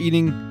 We're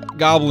eating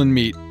goblin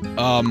meat.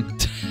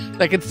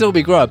 That could still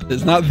be grub.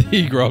 It's not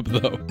the grub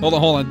though. Hold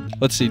on.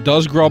 Let's see.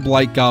 Does grub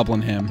like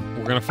goblin ham?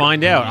 We're gonna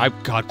find out.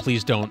 God,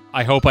 please don't.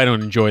 I hope I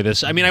don't enjoy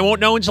this. I mean, I won't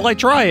know until I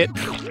try it.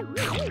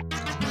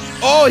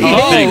 Oh, he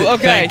hated it.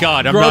 okay. Thank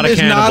God, I'm Grub not a is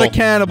cannibal. not a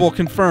cannibal.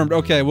 Confirmed.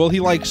 Okay. Well, he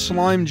likes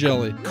slime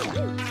jelly.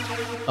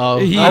 Oh,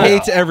 He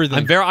hates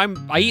everything.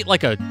 I eat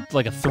like a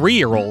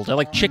 3-year-old. I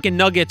like chicken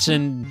nuggets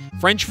and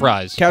French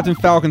fries. Captain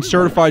Falcon,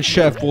 certified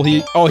chef. Well,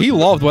 he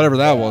loved whatever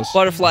that was.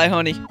 Butterfly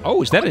honey.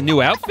 Oh, is that a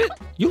new outfit?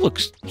 You look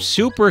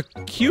super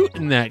cute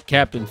in that,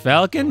 Captain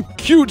Falcon.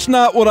 Cute's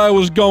not what I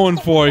was going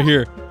for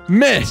here.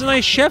 Meh. It's a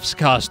nice chef's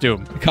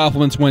costume. The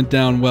compliments went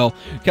down well.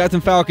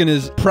 Captain Falcon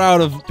is proud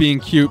of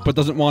being cute, but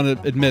doesn't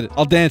want to admit it.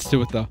 I'll dance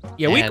to it though.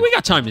 Yeah, we Man.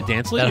 got time to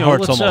dance. that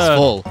heart's almost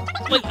full.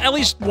 Like, at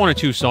least 1 or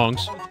 2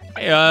 songs.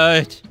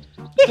 Hey,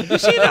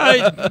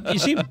 you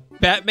see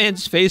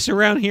Batman's face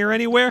around here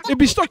anywhere? It'd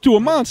be stuck to a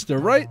monster,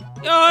 right?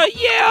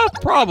 Yeah,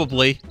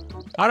 probably.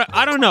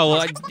 I don't know.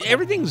 Like,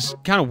 everything's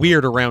kind of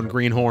weird around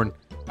Greenhorn.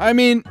 I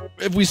mean,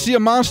 if we see a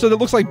monster that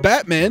looks like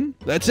Batman,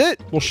 that's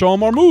it. We'll show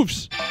him our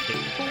moves.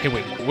 Hey,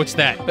 wait, what's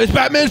that? It's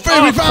Batman's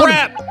face. We found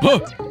crap! him. Huh?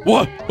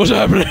 What? What's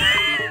happening?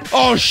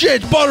 Oh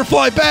shit! It's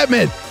Butterfly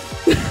Batman.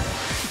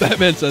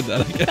 Batman said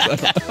that.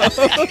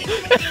 I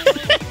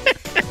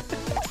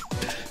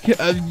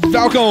guess.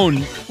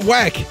 Falcone,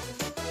 whack.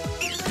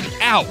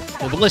 Ow!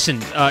 Well, but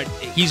listen,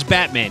 he's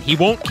Batman. He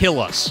won't kill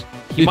us.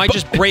 He might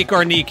just break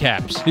our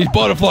kneecaps. He's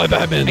Butterfly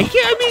Batman. He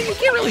can't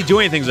really do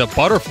anything as a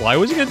butterfly.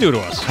 What's he gonna do to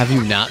us? Have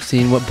you not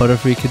seen what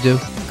Butterfree could do?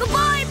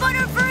 Goodbye,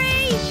 Butterfree!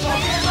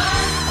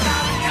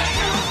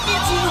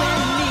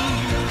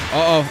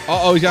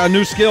 Uh-oh, he's got a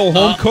new skill,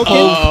 home cooking.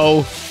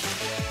 Uh-oh.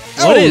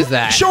 What is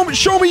that?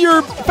 Show me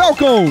your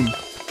Falcone.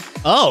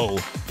 Oh.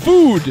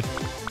 Food.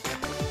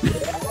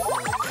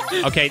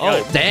 Okay,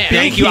 damn.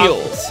 thank you.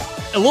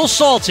 A little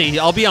salty,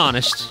 I'll be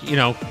honest. You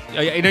know,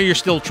 I know you're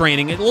still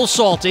training. A little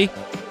salty,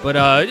 but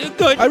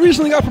good. I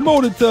recently got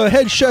promoted to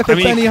head chef at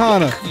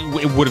Benihana.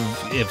 It would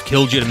have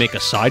killed you to make a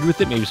side with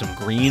it, maybe some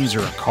greens or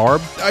a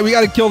carb. We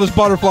got to kill this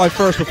butterfly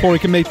first before we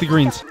can make the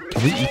greens.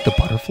 Can we eat the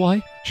butterfly?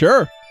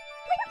 Sure.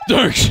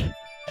 Thanks.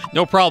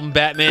 No problem,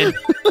 Batman.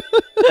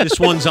 This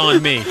one's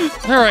on me.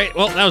 All right,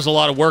 well, that was a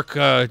lot of work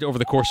over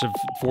the course of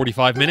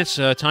 45 minutes.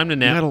 Time to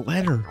nap. I got a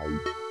letter.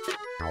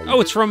 Oh,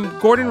 it's from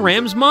Gordon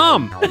Ram's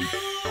mom.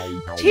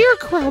 Dear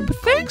Crub,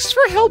 thanks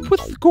for help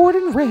with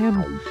Gordon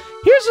Ram.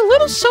 Here's a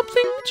little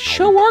something to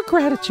show our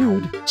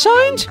gratitude.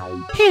 Signed,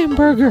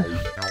 Hamburger.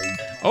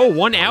 Oh,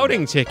 1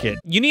 outing ticket.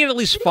 You need at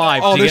least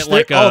 5 to get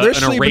like they're an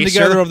sleeping eraser.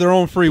 together of their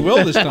own free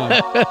will this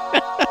time.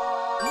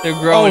 They're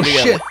growing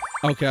together. Shit.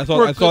 Okay, I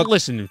thought.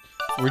 Listen,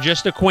 we're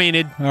just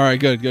acquainted. All right,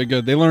 good.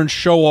 They learned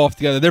show off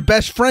together. They're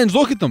best friends.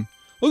 Look at them.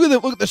 Look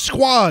at the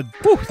squad.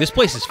 Whew, this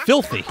place is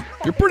filthy.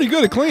 You're pretty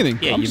good at cleaning.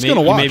 Yeah, I'm just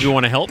gonna watch. You maybe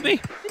want to help me?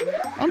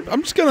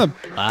 I'm just gonna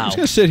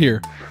sit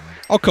here.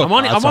 I'll cook. I'm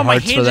on my hearts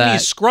for hands and that.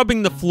 knees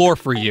scrubbing the floor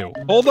for you.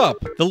 Hold up.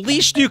 The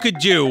least you could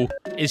do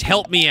is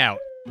help me out.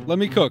 Let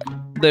me cook.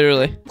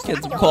 Literally.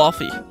 Get some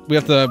coffee. We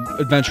have to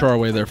adventure our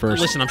way there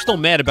first. Listen, I'm still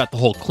mad about the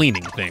whole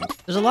cleaning thing.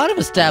 There's a lot of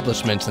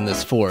establishments in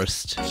this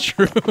forest.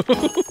 True.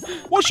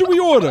 What should we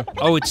order?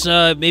 Oh, it's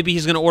maybe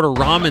he's gonna order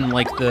ramen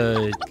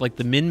like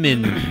the Min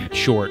Min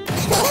short.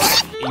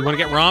 You want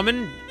to get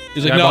ramen?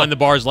 He's The like, guy no. behind the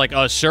bar is like,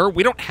 sir,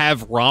 we don't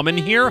have ramen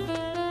here.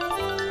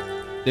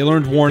 They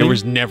learned warning. There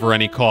was never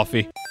any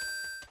coffee.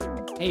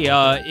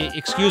 Hey,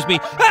 excuse me.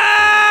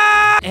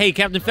 Ah! Hey,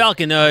 Captain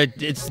Falcon,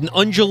 it's an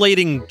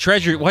undulating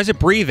treasure. Why is it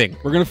breathing?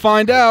 We're gonna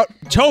find out.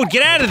 Toad,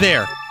 get out of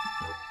there!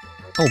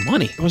 Oh,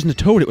 money. It wasn't a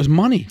toad. It was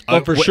money.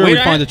 Oh, for wait, sure wait,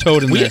 we find a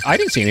toad in there. I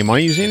didn't see any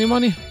money. You see any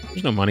money?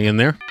 There's no money in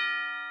there.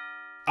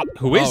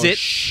 Who is it?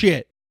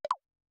 Shit.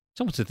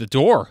 Someone's at the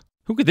door.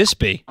 Who could this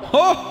be?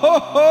 Ho ho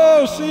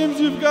ho! Seems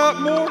you've got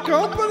more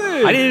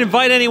company. I didn't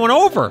invite anyone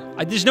over.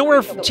 There's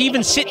nowhere to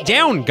even sit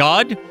down,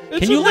 God. It's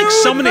Can you, a like, new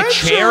summon a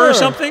chair or adventure.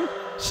 something?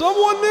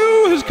 Someone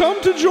new has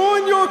come to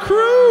join your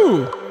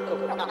crew.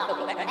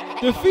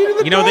 Defeating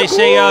the You know, they Dark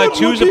say Lord would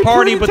two's a be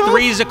party, pretty but tough,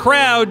 three's a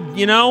crowd,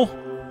 you know?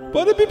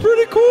 But it'd be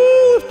pretty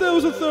cool if there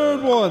was a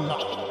third one.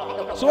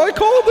 So I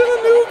called in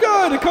a new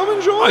guy to come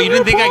and join. Oh, you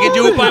didn't your think I could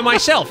do it by party.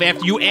 myself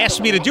after you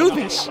asked me to do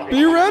this?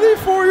 Be ready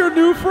for your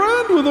new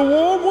friend with a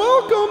warm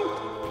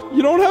welcome.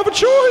 You don't have a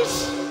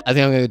choice. I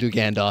think I'm gonna do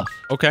Gandalf.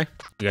 Okay.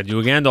 You gotta do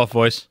a Gandalf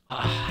voice.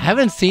 I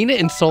haven't seen it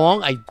in so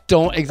long, I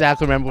don't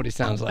exactly remember what he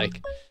sounds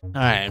like.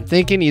 Alright, I'm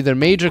thinking either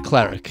mage or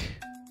cleric.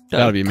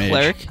 Gotta be mage.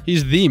 Cleric?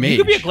 He's the mage. You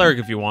could be a cleric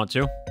if you want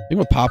to. Think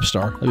of a pop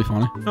star. That'd be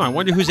funny. No, I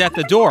wonder who's at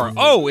the door.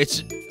 Oh,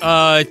 it's,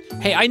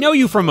 hey, I know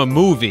you from a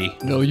movie.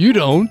 No, you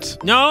don't.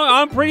 No,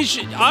 I'm pretty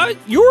sure,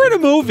 you were in a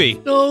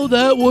movie. No,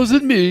 that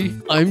wasn't me.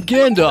 I'm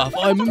Gandalf.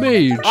 I'm a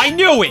mage. I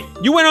knew it.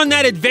 You went on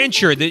that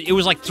adventure. It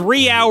was like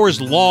 3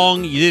 hours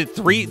long. You did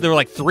there were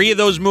like 3 of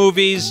those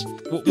movies.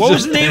 What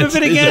was the name of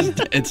it again?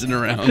 Dancing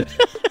around.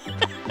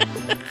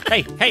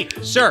 Hey,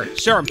 sir,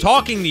 I'm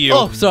talking to you.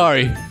 Oh,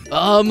 sorry.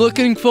 I'm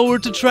looking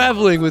forward to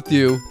traveling with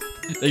you.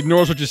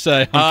 Ignores what you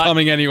say. I'm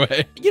coming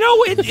anyway. You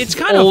know, it's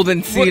kind of Old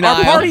and senile.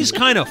 Our party's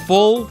kind of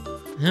full.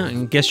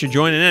 I guess you're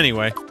joining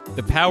anyway.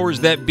 The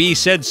powers that be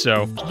said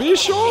so. Be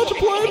sure to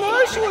play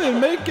nicely and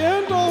make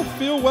Gandalf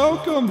feel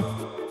welcome.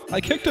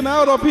 I kicked him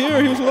out up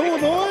here. He was a little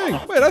annoying.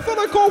 Wait, I thought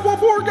I called one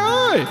more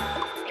guy.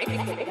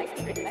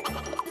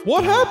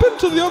 What happened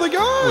to the other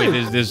guy?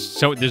 Wait,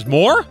 there's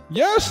more?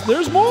 Yes,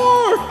 there's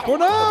more. For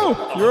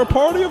now, you're a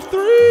party of 3.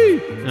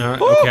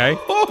 Okay.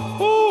 Ho,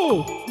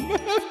 ho,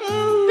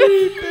 ho.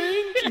 Merry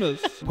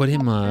Christmas. Put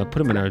him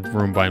in a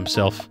room by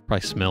himself.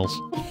 Probably smells.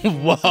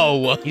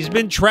 Whoa. He's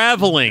been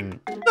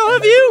traveling. None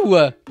of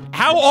you.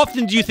 How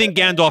often do you think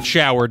Gandalf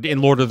showered in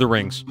Lord of the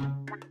Rings?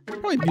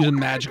 Probably use a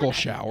magical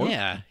shower.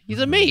 Yeah, he's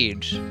a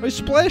mage. He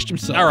splashed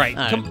himself. All right,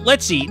 All right. come,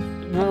 let's eat.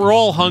 We're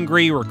all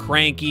hungry. We're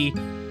cranky.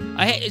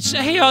 Hey,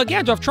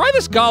 Gandalf, try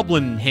this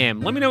goblin ham.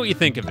 Let me know what you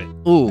think of it.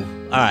 Ooh,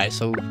 alright,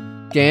 so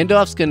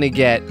Gandalf's gonna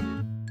get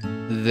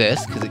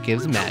this because it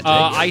gives magic.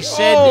 I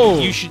said Oh.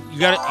 you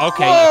got it.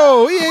 Okay.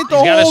 Whoa, he ate the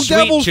He's got a whole sweet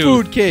devil's tooth.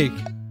 food cake.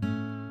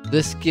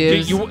 This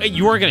gives... You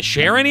weren't gonna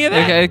share any of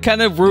that? Okay,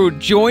 kind of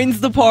rude. Joins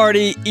the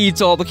party, eats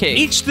all the cake.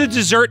 Eats the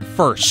dessert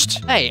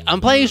first. Hey,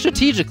 I'm playing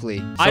strategically.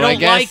 So I don't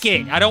guess like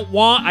it.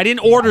 I didn't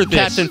order this.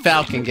 Captain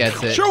Falcon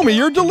gets it. Show me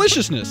your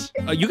deliciousness.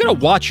 You gotta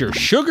watch your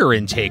sugar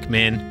intake,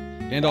 man.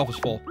 Gandalf is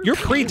full. You're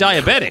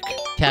pre-diabetic.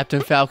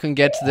 Captain Falcon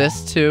gets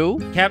this too.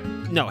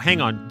 No, hang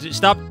on.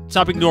 Stop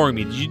ignoring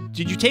me.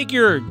 Did you take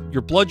your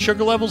blood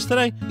sugar levels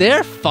today?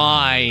 They're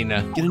fine.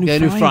 Get a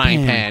new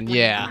frying pan.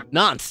 Yeah,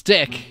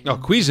 non-stick. Oh,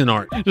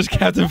 Cuisinart. Just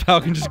Captain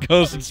Falcon just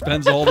goes and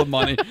spends all the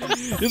money.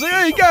 He's like,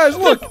 hey guys,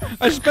 look,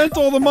 I spent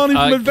all the money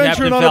from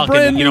adventuring Captain on Falcon, a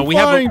brand new we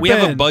have frying a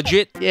pan.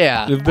 budget.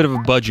 Yeah. We have a bit of a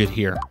budget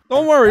here.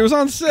 Don't worry, it was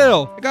on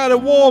sale. I got it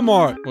at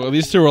Walmart. Well,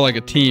 these two are like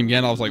a team.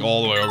 Gandalf's like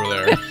all the way over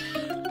there.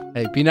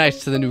 Hey, be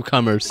nice to the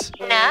newcomers.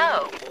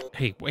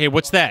 Hey,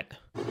 what's that?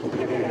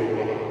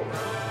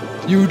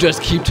 You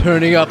just keep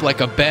turning up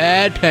like a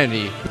bad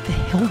penny. What the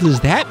hell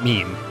does that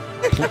mean?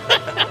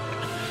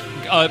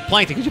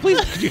 Plankton, could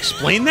you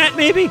explain that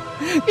maybe?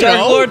 Dark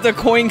Lord's a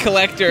coin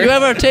collector. You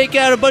ever take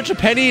out a bunch of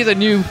pennies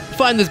and you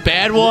find this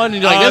bad one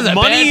and you're like, this is a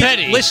money bad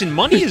penny. Listen,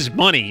 money is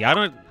money.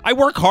 I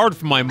work hard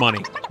for my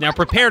money. Now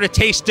prepare to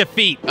taste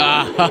defeat.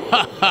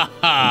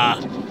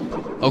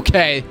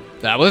 Okay,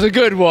 that was a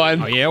good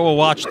one. Oh yeah, well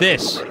watch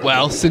this.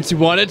 Well, since you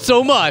want it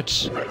so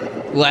much,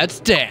 let's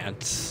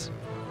dance.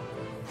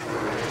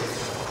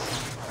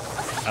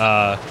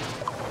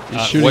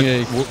 He's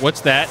shooting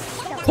what's that?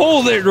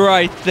 Hold it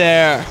right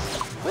there.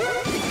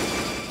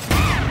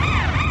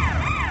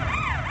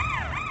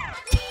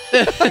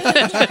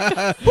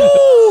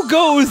 Who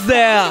goes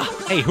there?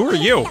 Hey, who are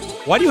you?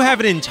 Why do you have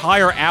an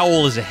entire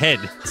owl as a head?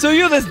 So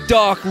you're this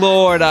Dark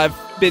Lord I've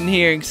been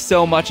hearing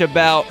so much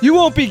about. You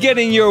won't be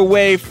getting your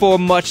way for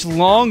much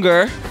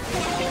longer.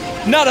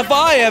 Not if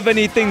I have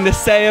anything to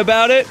say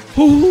about it.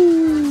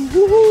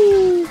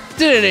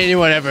 Didn't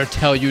anyone ever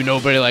tell you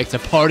nobody likes a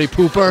party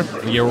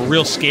pooper? You're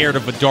real scared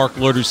of a Dark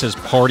Lord who says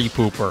party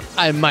pooper.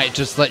 I might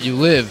just let you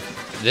live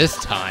this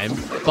time.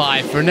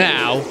 Bye for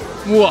now.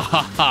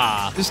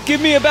 Mwahaha. Just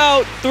give me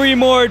about 3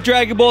 more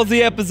Dragon Ball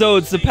Z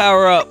episodes to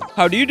power up.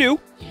 How do you do?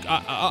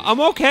 I'm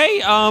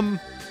okay.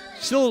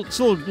 Still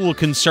a little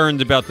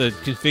concerned about the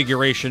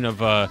configuration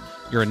of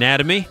your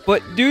anatomy.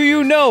 But do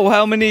you know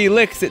how many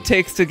licks it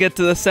takes to get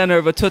to the center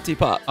of a Tootsie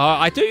Pop?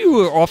 I thought you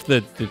were off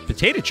the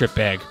potato chip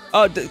bag.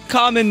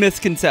 Common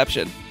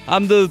misconception.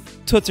 I'm the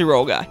Tootsie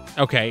Roll guy.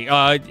 Okay,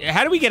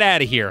 how do we get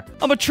out of here?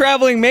 I'm a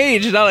traveling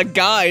mage, not a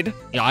guide.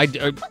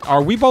 Yeah,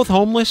 are we both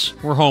homeless?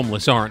 We're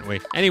homeless, aren't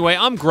we? Anyway,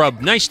 I'm Grub.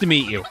 Nice to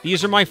meet you.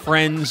 These are my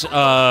friends,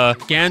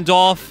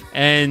 Gandalf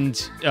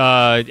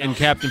and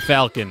Captain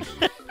Falcon.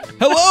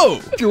 Hello!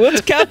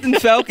 What's Captain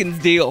Falcon's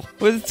deal?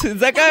 Is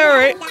that guy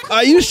alright?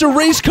 I used to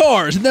race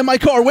cars, and then my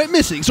car went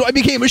missing, so I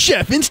became a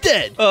chef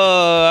instead.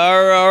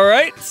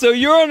 Alright. So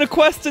you're on a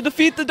quest to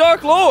defeat the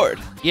Dark Lord.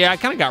 Yeah, I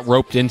kind of got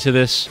roped into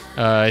this.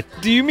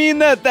 Do you mean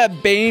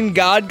that Bane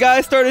God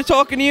guy started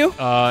talking to you?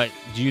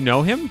 Do you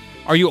know him?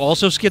 Are you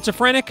also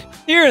schizophrenic?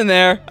 Here and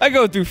there. I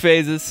go through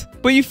phases.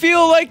 But you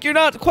feel like you're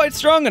not quite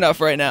strong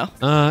enough right now.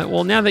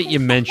 Well, now that you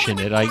mention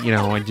it, I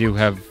do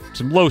have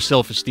some low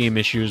self-esteem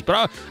issues,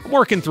 but I'm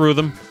working through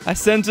them. I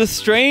sense a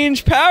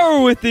strange power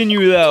within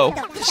you, though.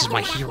 This is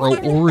my hero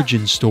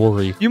origin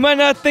story. You might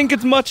not think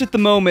it's much at the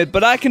moment,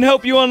 but I can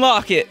help you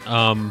unlock it.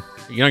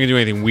 You're not gonna do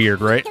anything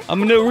weird, right? I'm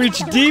gonna reach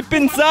deep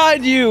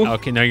inside you.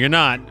 Okay, no, you're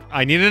not.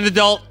 I need an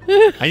adult.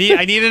 I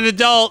need an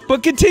adult.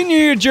 But continue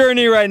your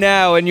journey right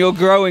now, and you'll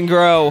grow and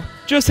grow.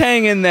 Just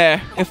hang in there.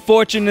 If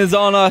fortune is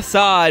on our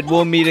side,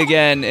 we'll meet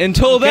again.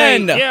 Until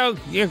then.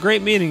 Yeah,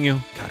 great meeting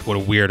you. God, what a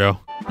weirdo.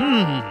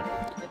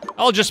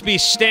 I'll just be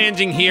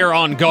standing here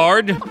on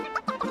guard,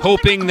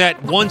 hoping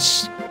that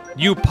once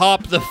you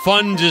pop, the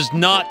fun does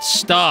not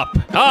stop.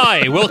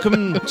 Hi,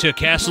 welcome to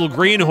Castle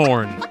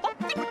Greenhorn.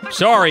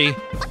 Sorry,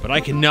 but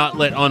I cannot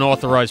let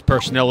unauthorized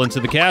personnel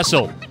into the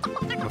castle.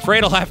 I'm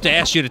afraid I'll have to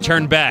ask you to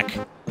turn back.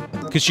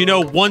 Because,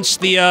 once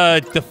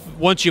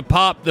once you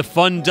pop, the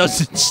fun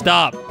doesn't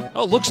stop.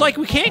 Oh, looks like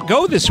we can't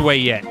go this way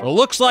yet. Well,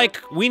 looks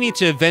like we need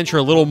to venture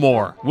a little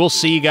more. We'll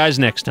see you guys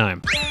next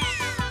time.